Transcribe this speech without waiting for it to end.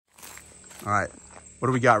All right. What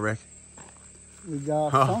do we got, Rick? We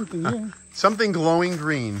got something here. Something glowing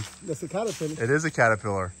green. That's a caterpillar. It is a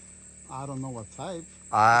caterpillar. I don't know what type.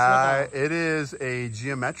 It is a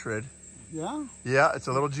geometrid. Yeah? Yeah, it's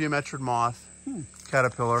a little geometrid moth.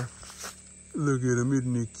 Caterpillar. Look at him,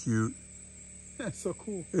 isn't he cute? That's so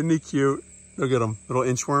cool. Isn't he cute? Look at him, little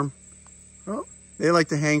inchworm. Oh, they like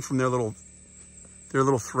to hang from their little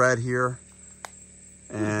thread here.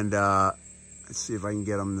 And let's see if I can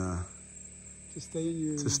get them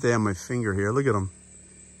to stay on my finger here. Look at them.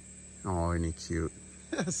 Oh, isn't he cute?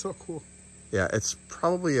 That's so cool. Yeah, it's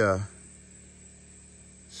probably a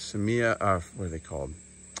Samia, what are they called?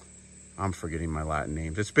 I'm forgetting my Latin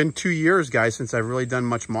names. It's been 2 years, guys, since I've really done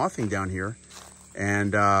much mothing down here.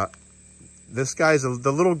 And this guy's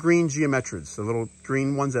the little green geometrids, the little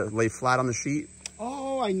green ones that lay flat on the sheet.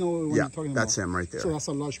 Oh, I know what you're talking about. That's him right there. So that's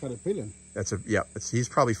a large caterpillar. He's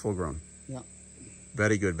probably full grown. Yeah.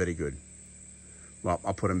 Very good, very good. Well,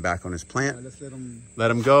 I'll put him back on his plant. Yeah, let's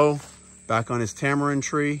let him go. Back on his tamarind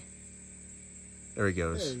tree. There he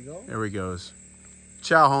goes. There you go. There he goes.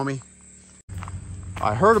 Ciao, homie.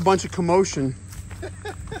 I heard a bunch of commotion.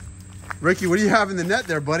 Ricky, what do you have in the net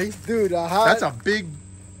there, buddy? Dude, that's a big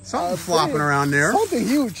something flopping around there. Something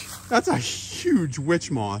huge. That's a huge witch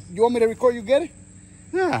moth. You want me to record you get it?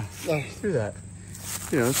 Yeah. Do that.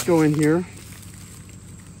 Yeah, let's go in here.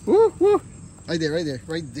 Woo, woo. Right there, right there,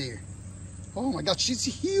 right there. Oh my God, she's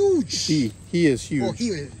huge. He is huge. Oh,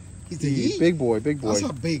 he's big boy, big boy. That's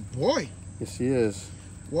a big boy. Yes, he is.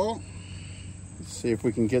 Well, let's see if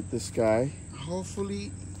we can get this guy.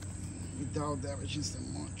 Hopefully, without damaging so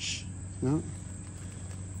much. No.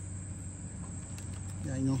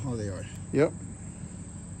 Yeah, I know how they are. Yep.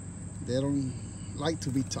 They don't like to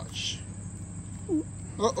be touched.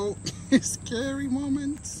 Uh-oh. Scary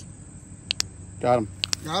moments. Got him.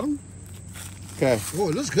 Got him? Okay. Oh,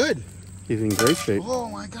 it looks good. He's in great shape. Oh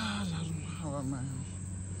my God.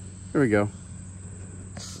 There we go.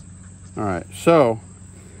 All right. So,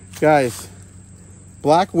 guys,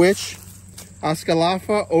 Black Witch,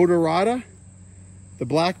 Ascalapha odorata, the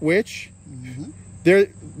Black Witch. There,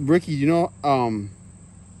 Ricky, you know,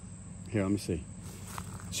 here, let me see.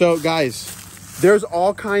 So, guys, there's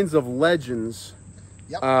all kinds of legends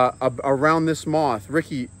around this moth.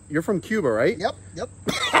 Ricky, you're from Cuba, right? Yep.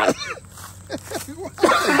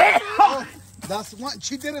 That's one.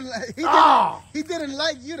 He didn't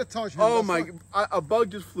like you to touch him. Oh my! A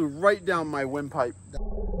bug just flew right down my windpipe.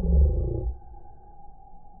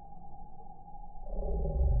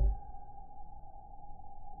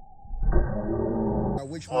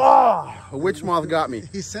 A witch moth got me.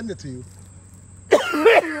 He sent it to you.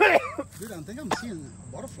 Dude, I think I'm seeing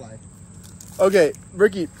a butterfly. Okay,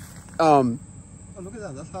 Ricky. Oh, look at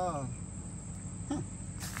that. That's how. Huh.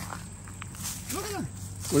 Look at that.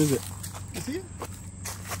 What is it? You see it?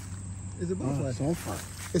 It's a butterfly. Sulfur.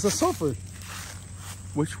 It's a sulfur.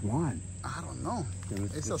 Which one? I don't know. Yeah,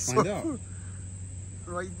 it's a find sulfur. out.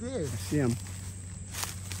 Right there. I see him.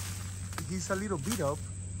 He's a little beat up.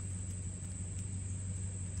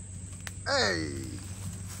 Hey.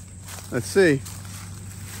 Let's see.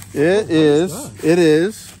 It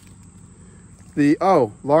is the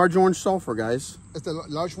large orange sulfur, guys. It's the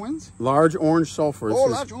large ones? Large orange sulfur. Oh,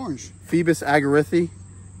 large orange. Phoebus agarithi.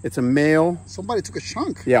 It's a male. Somebody took a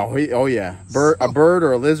chunk. Yeah. Oh yeah. A bird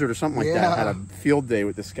or a lizard or something like that had a field day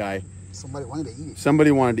with this guy. Somebody wanted to eat it.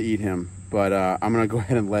 Somebody wanted to eat him, but I'm gonna go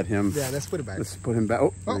ahead and let him. Yeah, let's put it back. Let's put him back.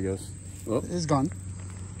 Oh, there he goes. Oh. It's gone.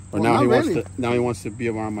 Well, now he wants to be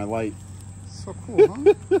around my light. So cool,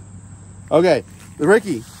 huh? Okay,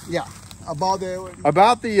 Ricky. Yeah. About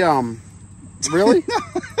the really?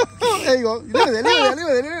 There you go. Look at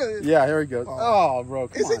it. Yeah, here he goes. Oh, bro,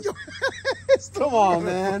 come on. Come on,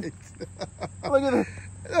 man. Look at it.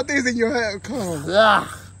 That thing's in your head. Come on. Yeah.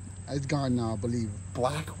 It's gone now, I believe.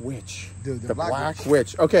 Black Witch. Dude, the Black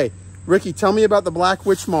Witch. Okay, Ricky, tell me about the Black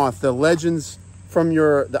Witch moth, the legends from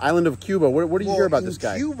the island of Cuba. What do you hear about this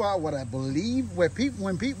guy? In Cuba, what I believe, when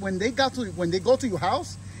they go to your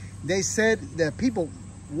house, they said that people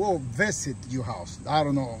will visit your house. I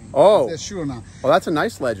don't know. Oh, if that's true or not. Well, that's a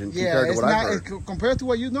nice legend compared to what I've heard. Compared to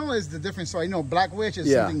what you know, is the difference. So I know Black Witch is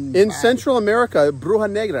something in bad. Central America, Bruja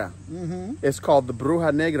Negra. It's called the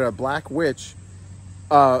Bruja Negra, Black Witch.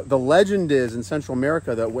 The legend is in Central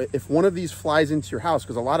America that if one of these flies into your house,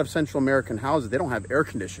 because a lot of Central American houses, they don't have air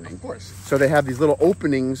conditioning. Of course. So they have these little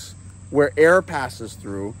openings where air passes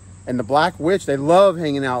through. And the Black Witch, they love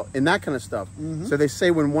hanging out and that kind of stuff. So they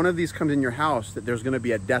say when one of these comes in your house that there's going to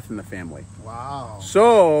be a death in the family. Wow.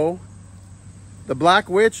 So the Black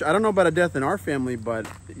Witch, I don't know about a death in our family, but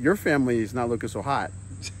your family is not looking so hot.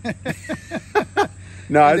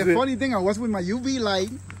 No, And the funny thing, I was with my UV light,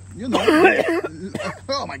 you know.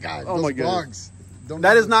 Oh my God, oh those my goodness. bugs.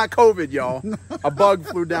 That is not COVID, y'all. A bug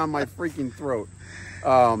flew down my freaking throat.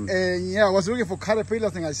 And yeah, I was looking for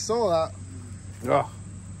caterpillars and I saw that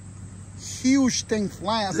huge thing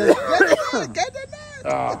flying. I said, get the net.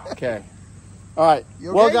 Oh, okay. All right.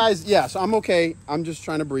 You Well, okay? guys, yes, I'm okay. I'm just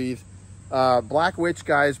trying to breathe. Black Witch,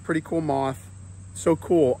 guys, pretty cool moth. So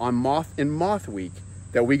cool on Moth in Moth Week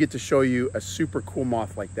that we get to show you a super cool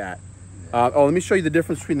moth like that. Oh, let me show you the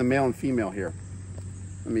difference between the male and female here.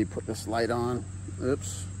 Let me put this light on.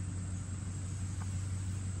 Oops.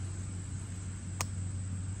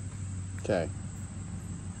 Okay.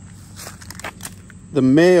 The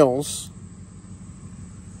males,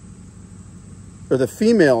 or the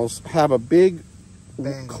females, have a big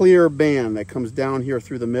clear band that comes down here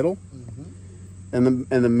through the middle, and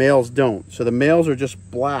the males don't. So the males are just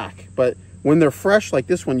black, but when they're fresh like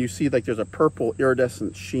this one, you see like there's a purple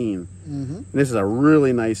iridescent sheen. And this is a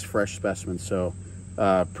really nice fresh specimen, so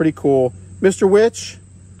pretty cool. Mr. Witch,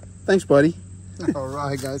 thanks, buddy. All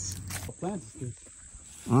right, guys. All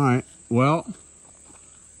right, well,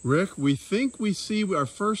 Rick, we think we see our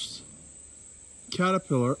first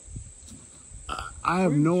caterpillar. I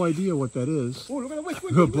have no idea what that is. Oh, look at the witch.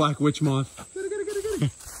 A black witch moth. Get it.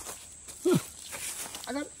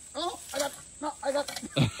 I got it. Oh, I got it. No, I got it.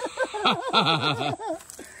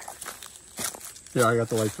 Here, I got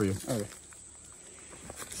the light for you. Okay.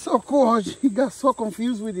 So cool. He got so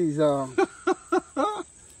confused with his... Yeah,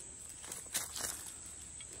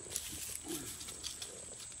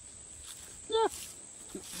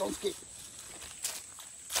 don't skip.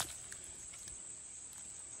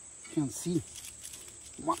 Can't see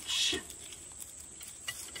much.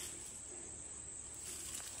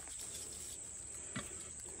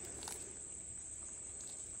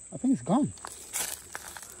 I think it's gone.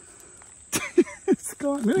 It's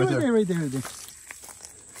gone. Right there.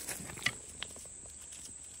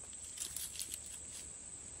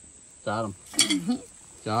 Got him.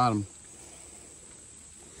 Got him.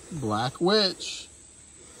 Black witch.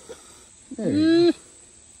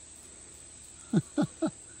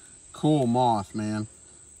 Cool moth, man.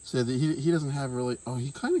 So he doesn't have really. Oh,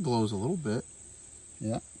 he kind of glows a little bit.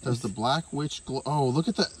 Yeah. Does the black witch glow? Oh, look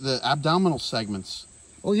at the abdominal segments.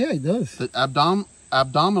 Oh yeah, it does. The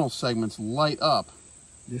abdominal segments light up.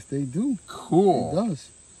 Yes, they do. Cool. It does.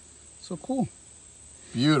 So cool.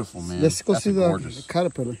 Beautiful, man. Let's go That's see the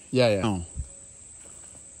caterpillar. Yeah. Oh.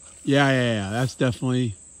 Yeah. That's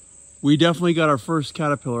definitely. We definitely got our first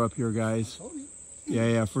caterpillar up here, guys.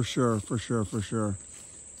 Yeah, for sure.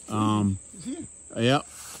 Yep.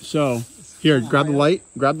 So here, grab the light.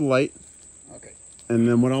 Okay. And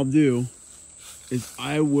then what I'll do is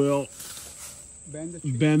I will bend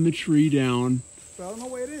the tree down. But I don't know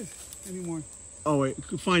where it is anymore. Oh wait,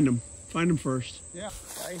 find him. Find him first. Yeah,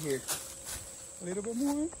 right here. A little bit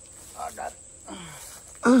more. I got it.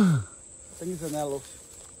 I think it's an aloe.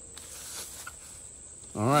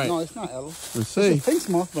 All right. No, it's not aloe. Let's see. It's a sphinx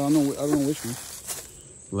moth, but I don't know which one.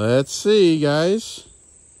 Let's see, guys.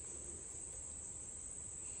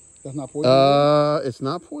 That's not poison wood? It's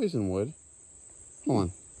not poison wood. Hold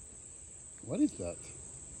on. What is that?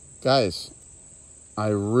 Guys, I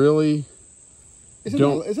really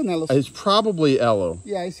don't. It's an aloe. It's probably aloe.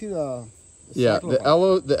 Yeah, I see the yeah, the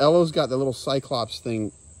aloe's got the little cyclops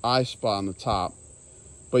thing eye spot on the top,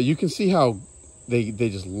 but you can see how they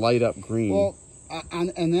just light up green. Well,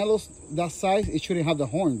 an aloe that size, it shouldn't have the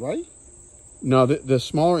horn, right? No, the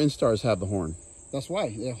smaller instars have the horn. That's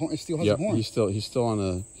why it still has a horn. He's still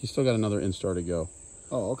got another instar to go.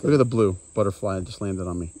 Oh, okay. Look at the blue butterfly that just landed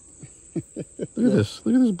on me. Look at this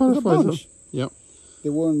butterfly. Yep. They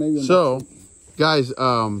weren't maybe. So, guys,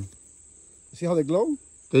 see how they glow?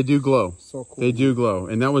 They do glow. So cool. They do glow,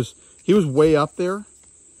 and he was way up there,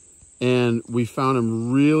 and we found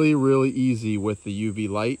him really, really easy with the UV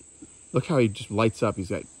light. Look how he just lights up. He's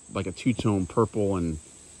got like a two-tone purple and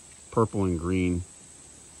green.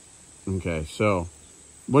 Okay, so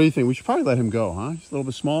what do you think? We should probably let him go, huh? He's a little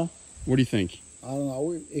bit small. What do you think? I don't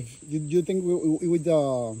know. If you think with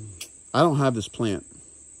I don't have this plant.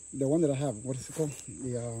 The one that I have, what is it called?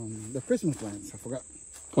 The Christmas plants. I forgot.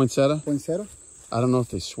 Poinsettia? Poinsettia? I don't know if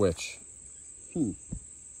they switch. Hmm.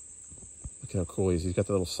 Look how cool he is. He's got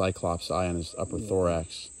the little cyclops eye on his upper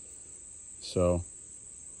thorax. So.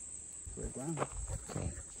 Okay.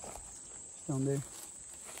 Down there.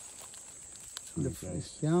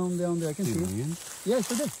 Guys. Down there. I can see it. Yeah, it's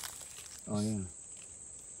right there. Oh, yeah. You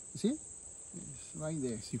see it? It's right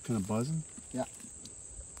there. Is he kind of buzzing? Yeah.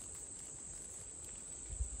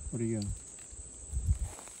 What do you got?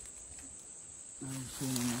 I don't see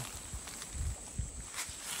it anymore.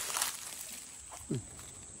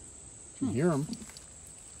 You hear him?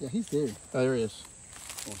 Yeah, he's there. Oh, there he is.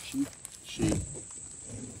 Oh, she. She.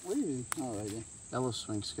 Where is he? Oh, right there. Elo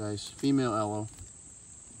sphinx, guys. Female Elo.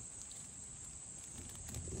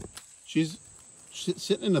 She's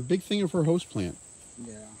sitting in a big thing of her host plant.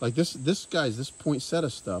 Yeah. Like this guys, this poinsettia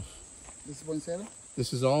stuff. This is poinsettia?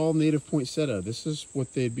 This is all native poinsettia. This is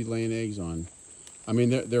what they'd be laying eggs on. I mean,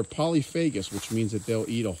 they're polyphagous, which means that they'll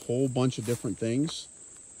eat a whole bunch of different things.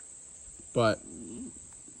 But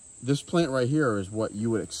this plant right here is what you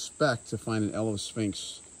would expect to find an Elo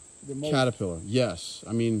sphinx caterpillar. Yes.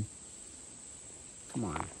 I mean, come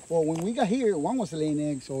on. Well, when we got here, one was laying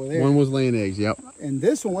eggs over there. One was laying eggs, yep. And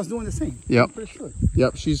this one was doing the same. Yep. I'm pretty sure.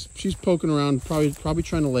 Yep, she's poking around, probably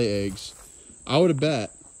trying to lay eggs. I would have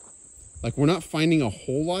bet, like, we're not finding a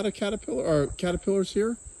whole lot of caterpillars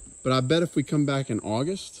here, but I bet if we come back in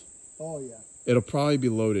August, oh yeah, it'll probably be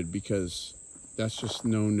loaded, because that's just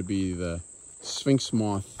known to be the sphinx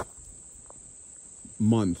moth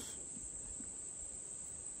month.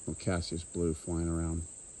 Oh, Cassius blue flying around.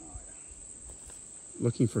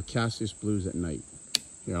 Looking for Cassius blues at night.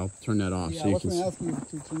 Here, I'll turn that off. Yeah, so I you was can going to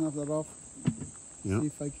ask you to turn off that off. Yeah. See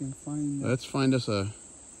if I can find. Let's find us a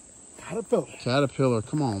caterpillar. Caterpillar.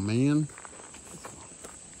 Come on, man.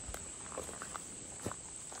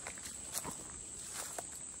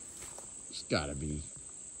 It's gotta be.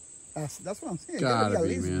 That's what I'm saying. Gotta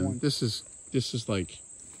be, man. One. This is like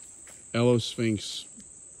Elo sphinx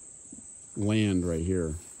land right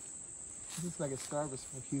here. This is like a Starbucks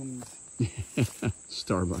for humans.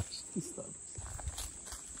 Starbucks.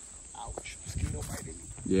 Ouch! Mosquito biting me.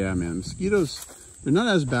 Yeah, man. Mosquitoes, they're not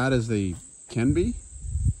as bad as they can be,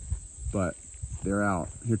 but they're out.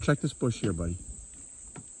 Here, check this bush here, buddy.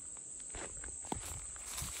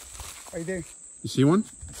 Right there. You see one?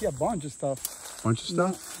 I see a bunch of stuff. Bunch of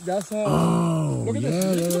stuff? No, that's oh, look at yeah,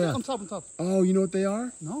 this. yeah. On top. Oh, you know what they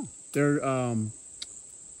are? No. They're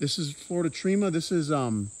this is Florida trema. This is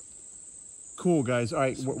cool, guys. All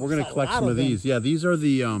right, we're gonna collect some of these. Yeah, these are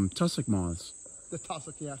the tussock moths. The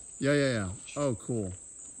tussock, yeah. Yeah. Oh, cool.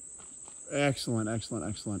 Excellent.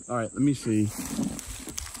 All right, let me see.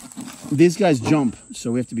 These guys jump,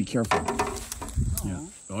 so we have to be careful. Oh. Yeah.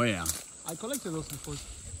 Oh yeah. I collected those before.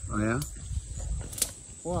 Oh yeah.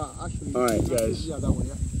 Well, actually. All right, guys. Yeah, that one.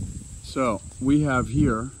 Yeah. So we have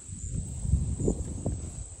here.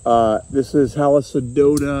 This is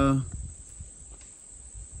Halicidota.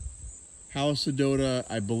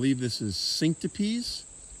 I believe this is Synctipes.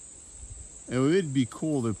 It would be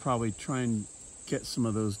cool to probably try and get some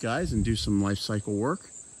of those guys and do some life cycle work.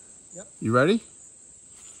 Yep. You ready?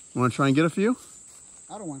 Want to try and get a few?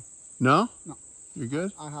 I don't want. No? No. You're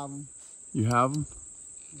good? I have them. You have them?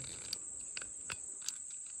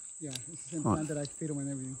 Yeah, it's the same plant that I feed them and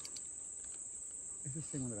everything. It's the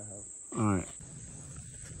same one that I have. All right.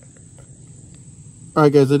 All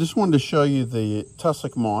right, guys, I just wanted to show you the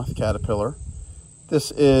tussock moth caterpillar.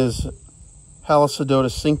 This is Halicidota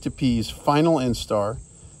Synctipes final instar.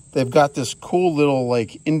 They've got this cool little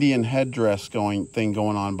like Indian headdress going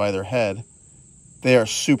on by their head. They are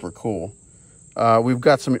super cool. We've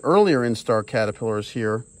got some earlier instar caterpillars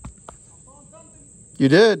here. You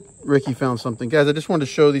did. Ricky found something. Guys, I just wanted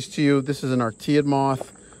to show these to you. This is an Arctiid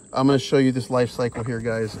moth. I'm going to show you this life cycle here,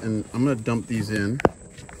 guys, and I'm going to dump these in.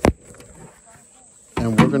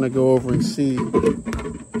 And we're going to go over and see.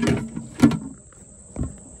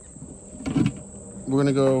 We're going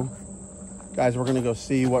to go, guys, we're going to go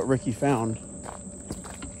see what Ricky found.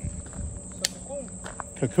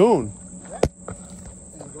 Cocoon. Yeah.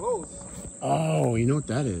 And it glows. Oh, you know what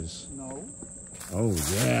that is? No. Oh,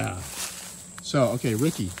 yeah. So, okay,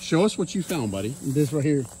 Ricky, show us what you found, buddy. This right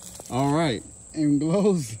here. All right. And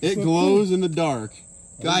glows. It glows in the dark.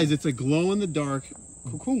 Guys, it's a glow-in-the-dark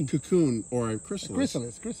cocoon or a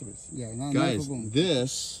chrysalis. Chrysalis. Yeah, not guys, cocoon.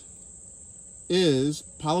 This is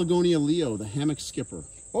Pelagonia leo, the hammock skipper.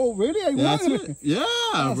 Oh, really? That's it. Yeah,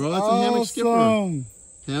 that's bro, that's awesome. a hammock skipper.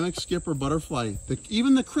 Hammock skipper butterfly.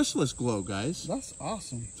 Even the chrysalis glow, guys. That's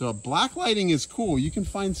awesome. So black lighting is cool. You can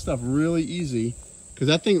find stuff really easy. Because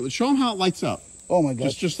that thing, show them how it lights up. Oh my God.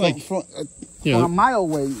 Just like from a mile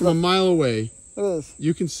away. From a mile away. Look at this.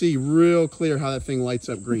 You can see real clear how that thing lights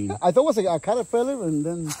up green. I thought it was like a caterpillar and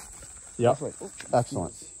then... Yep. Like, oh,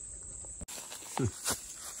 excellent.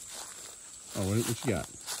 Oh, what you got?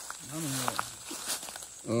 I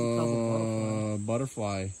don't know.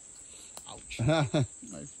 Butterfly. Ouch.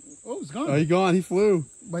 Oh, it's gone. Oh, he gone. He flew.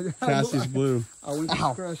 But Cassie's blue. I went to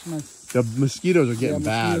scratch my... The mosquitoes are getting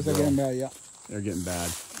bad. Mosquitoes are getting bad, yeah. They're getting bad.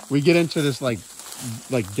 We get into this like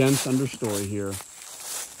dense understory here.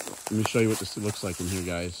 Let me show you what this looks like in here,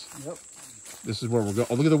 guys. Yep. This is where we're going.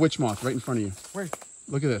 Oh, look at the witch moth right in front of you. Where?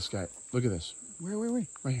 Look at this, guy. Look at this. Where? Right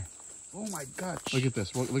here. Oh my gosh. Look at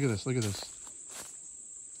this. Look at this. Look at this.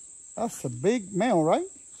 That's a big male, right?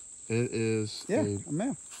 It is. Yeah, a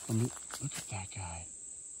male. Look at that guy.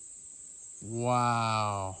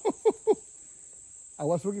 Wow. I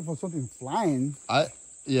was looking for something flying.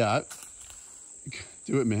 Yeah.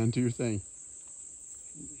 Do it, man. Do your thing.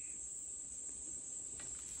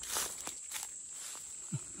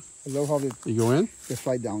 I love how you go in? They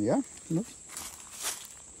fly down, yeah? Look.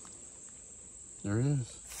 There it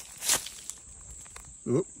is.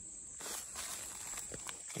 Oop.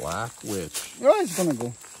 Black witch. Oh, it's gonna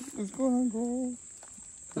go. It's gonna go.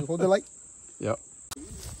 Hold the light. Yep.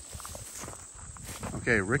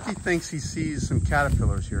 Okay, Ricky thinks he sees some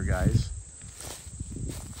caterpillars here, guys.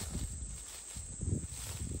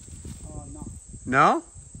 No. No?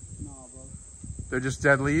 No, bro. They're just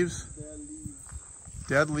dead leaves? Dead leaves.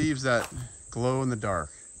 Dead leaves that glow in the dark.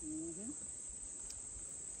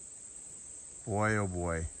 Boy, oh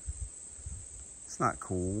boy. It's not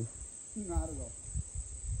cool. Not at all.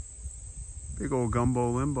 Big old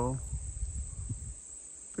gumbo limbo.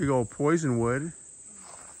 Big old poison wood.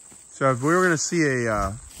 So if we were going to see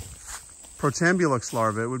a Protambulus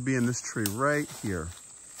larva, it would be in this tree right here.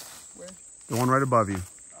 Where? The one right above you.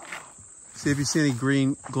 See if you see any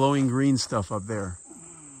green, glowing green stuff up there.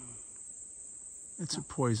 It's a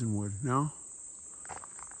poison wood, no?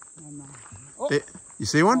 No. Oh. You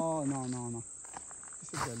see one? Oh, no.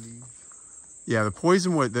 It's a dead leaf. Yeah, the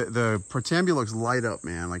poison wood, the Protambulus light up,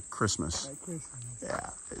 man, like Christmas. Like Christmas. Yeah,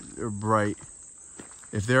 they're bright.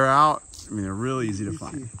 If they're out, I mean, they're really easy to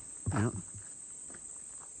find. Yeah.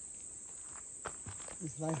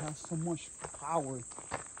 This light has so much power.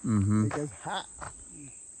 Mm-hmm. It gets hot.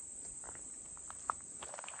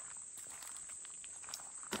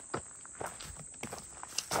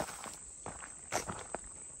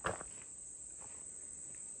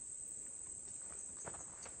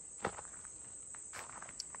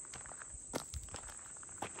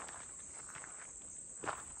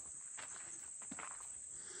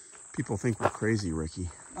 People think we're crazy, Ricky.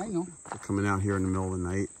 I know. We're coming out here in the middle of the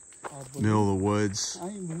night, Oh, middle of the woods, I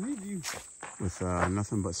believe you. with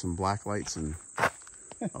nothing but some black lights and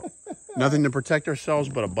nothing to protect ourselves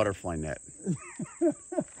but a butterfly net.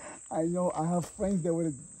 I know. I have friends that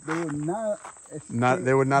would not.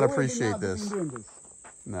 They would not they appreciate not this. doing this.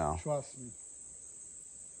 No. Trust me.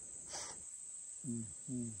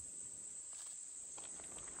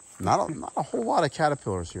 Not a whole lot of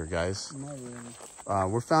caterpillars here, guys. Not really.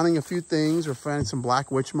 We're finding a few things. We're finding some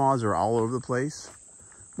black witch moths are all over the place,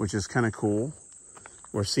 which is kind of cool.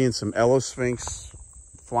 We're seeing some sphinx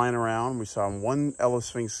flying around. We saw one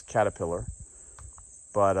sphinx caterpillar,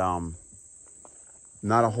 but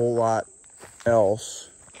not a whole lot else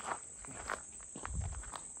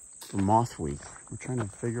for Moth Week. I'm trying to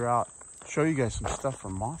figure out, show you guys some stuff for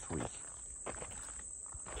Moth Week.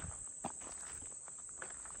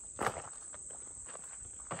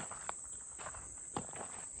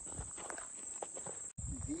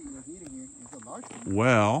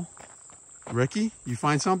 Well, Ricky, you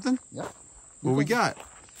find something? Yep. What we got?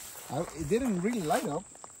 It didn't really light up.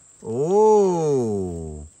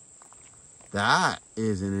 Oh, that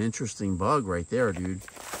is an interesting bug right there, dude.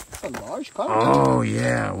 It's a large color. Oh,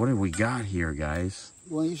 yeah. What have we got here, guys?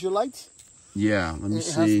 You want to use your lights? Yeah, let me It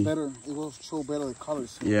see. has better. It will show better the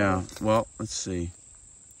colors. Yeah, well, let's see.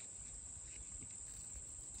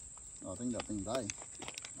 Oh, I think that thing died.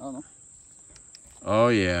 I don't know. Oh,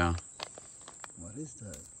 yeah. What is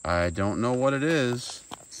that? I don't know what it is.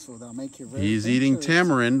 So that'll make it very He's eating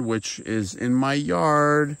tamarind, which is in my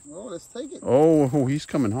yard. Oh, let's take it. Oh, he's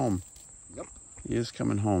coming home. Yep. He is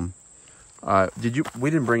coming home. We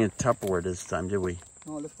didn't bring a Tupperware this time, did we?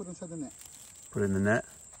 No, let's put it inside the net. Put it in the net?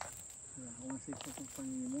 Yeah, I want to see if I can find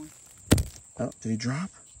any more. Oh, did he drop?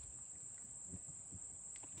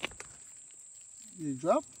 Did it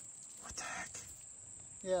drop? What the heck?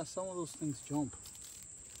 Yeah, some of those things jump.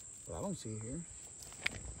 But I don't see it here.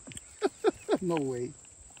 No way.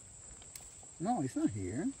 No, it's not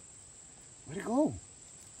here. Where'd it go?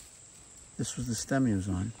 This was the stem he was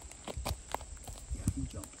on. Yeah, he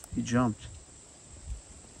jumped. He jumped.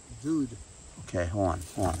 Dude. Okay, hold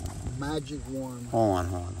on. Magic one. Hold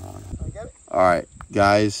on. I got it. All right,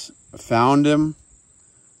 guys, I found him.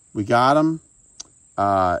 We got him.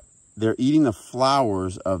 They're eating the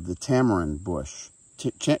flowers of the tamarind bush,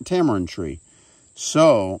 tamarind tree.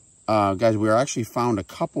 So, guys, we actually found a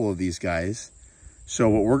couple of these guys. So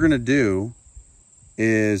what we're going to do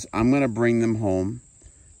is I'm going to bring them home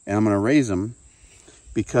and I'm going to raise them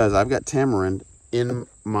because I've got tamarind in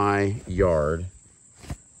my yard.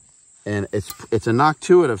 And it's a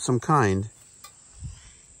noctuid of some kind.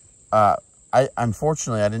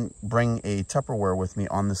 Unfortunately, I didn't bring a Tupperware with me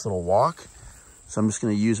on this little walk. So I'm just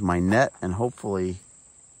going to use my net and hopefully...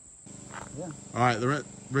 Yeah. All right,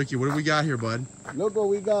 Ricky, what do we got here, bud? Look what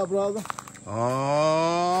we got, brother.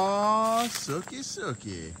 Oh, sookie,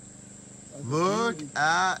 sookie. Look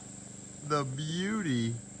at the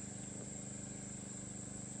beauty.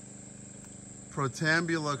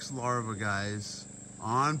 Protambulux larva, guys,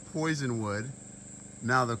 on poison wood.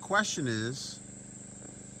 Now the question is,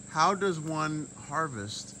 how does one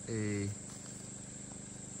harvest a,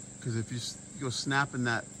 because if you go snapping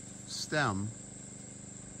that stem,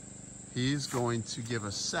 he's going to give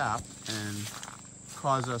us sap and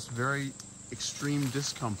cause us very extreme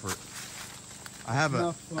discomfort.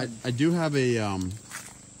 I do have a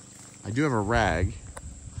rag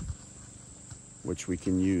which we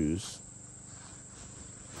can use.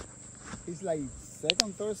 He's like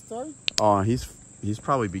second, third start? Oh, he's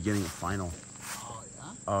probably beginning a final. Oh,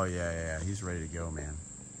 yeah? Oh, yeah. He's ready to go, man.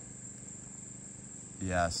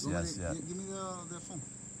 Yes. Give me the phone.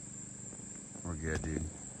 We're good, dude.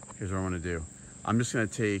 Here's what I'm gonna do. I'm just gonna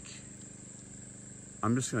take,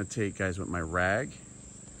 guys, with my rag,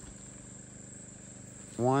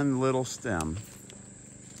 one little stem.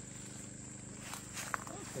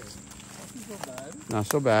 Okay, not so bad. Not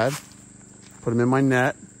so bad. Put him in my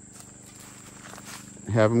net.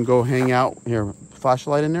 Have him go hang out. Here,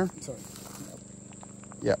 flashlight in there? Sorry.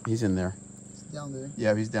 Yeah, he's in there. It's down there.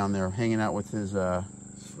 Yeah, he's down there hanging out with his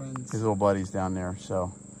Friends. his little buddies down there.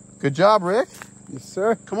 So, good job, Rick. Yes,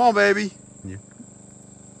 sir. Come on, baby. Yeah.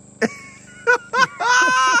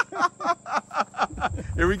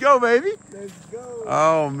 Here we go, baby. Let's go.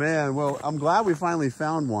 Oh man, well, I'm glad we finally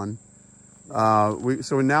found one.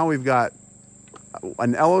 So now we've got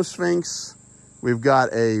an Sphinx, we've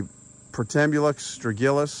got a Protambulux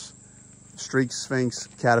strigillus, streak sphinx,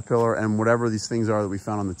 caterpillar, and whatever these things are that we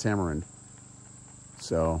found on the tamarind.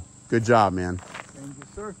 So, good job, man. Thank you,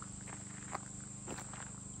 sir.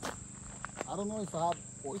 I don't know if I have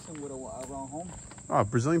poison with around home. Oh,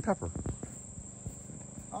 Brazilian pepper.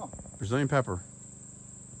 Oh. Brazilian pepper.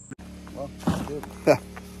 Well, good.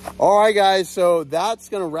 All right, guys, so that's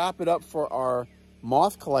going to wrap it up for our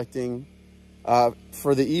moth collecting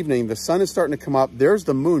for the evening. The sun is starting to come up. There's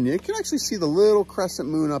the moon. You can actually see the little crescent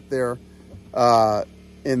moon up there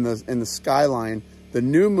in the skyline. The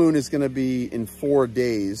new moon is going to be in 4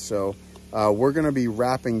 days, so we're going to be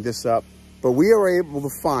wrapping this up. But we are able to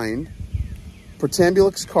find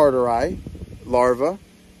Protambulux carteri larva.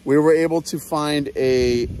 We were able to find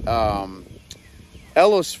a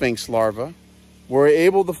Sphinx larva. We're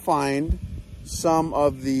able to find some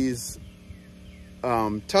of these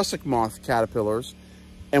tussock moth caterpillars,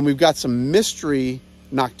 and we've got some mystery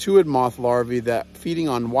noctuid moth larvae that feeding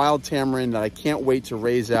on wild tamarind that I can't wait to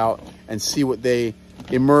raise out and see what they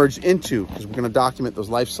emerge into, because we're going to document those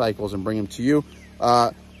life cycles and bring them to you.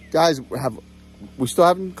 Guys, we still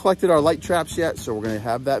haven't collected our light traps yet, so we're going to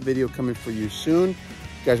have that video coming for you soon. You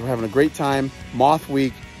guys, we're having a great time. Moth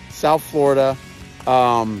week, South Florida.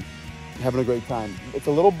 Having a great time. It's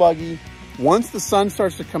a little buggy. Once the sun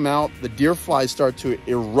starts to come out, the deer flies start to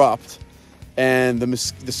erupt, and the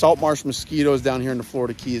salt marsh mosquitoes down here in the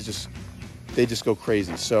Florida Keys they just go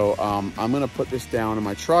crazy. So I'm gonna put this down in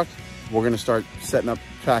my truck. We're gonna start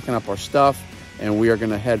packing up our stuff, and we are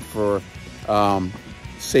gonna head for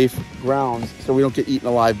safe grounds so we don't get eaten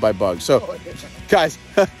alive by bugs. So guys,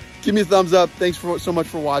 give me a thumbs up. Thanks so much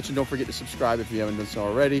for watching. Don't forget to subscribe if you haven't done so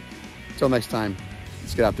already. Until next time,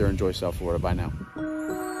 let's get out there and enjoy South Florida. Bye now.